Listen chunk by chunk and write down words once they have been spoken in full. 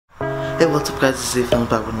Hey, what's up guys, this is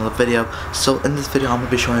Films back with another video. So in this video I'm going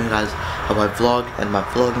to be showing you guys how I vlog and my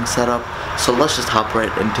vlogging setup. So let's just hop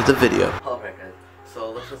right into the video. Alright guys,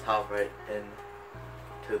 so let's just hop right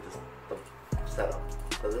into the setup.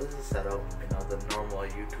 So this is the setup, the normal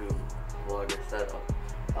YouTube vlogger setup.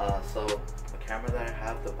 So the camera that I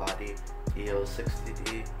have, the body EOS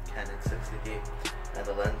 60D, Canon 60D, and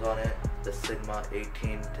the lens on it, the Sigma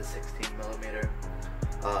 18 to 16 millimeter.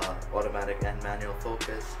 Automatic and manual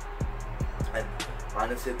focus. And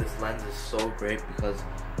honestly, this lens is so great because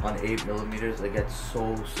on 8mm it gets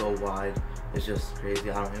so wide. It's just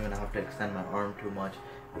crazy. I don't even have to extend my arm too much.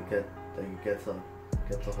 You get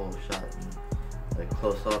the whole shot and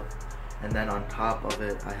close up. And then on top of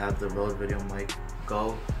it, I have the Rode VideoMic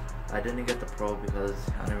Go. I didn't get the Pro because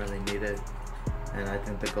I didn't really need it, and I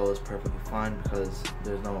think the Go is perfectly fine because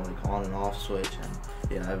there's no on and off switch, and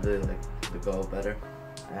yeah, I really like the Go better.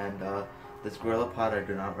 And this GorillaPod I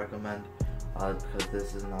do not recommend because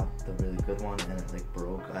this is not the really good one, and it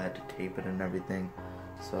broke. I had to tape it and everything,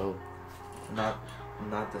 so not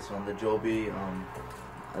this one. The Joby,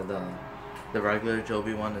 the regular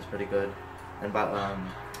Joby one is pretty good, and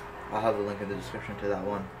I'll have the link in the description to that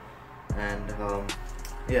one. And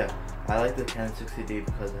yeah, I like the Canon 60D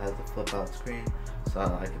because it has the flip out screen, so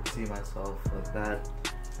I can see myself like that.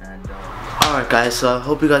 And alright guys, so I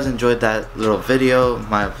hope you guys enjoyed that little video,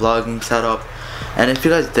 my vlogging setup. And if you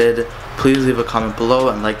guys did, please leave a comment below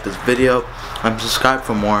and like this video and subscribe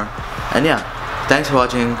for more. And yeah, thanks for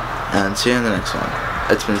watching and see you in the next one.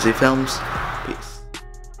 It's been Z Films.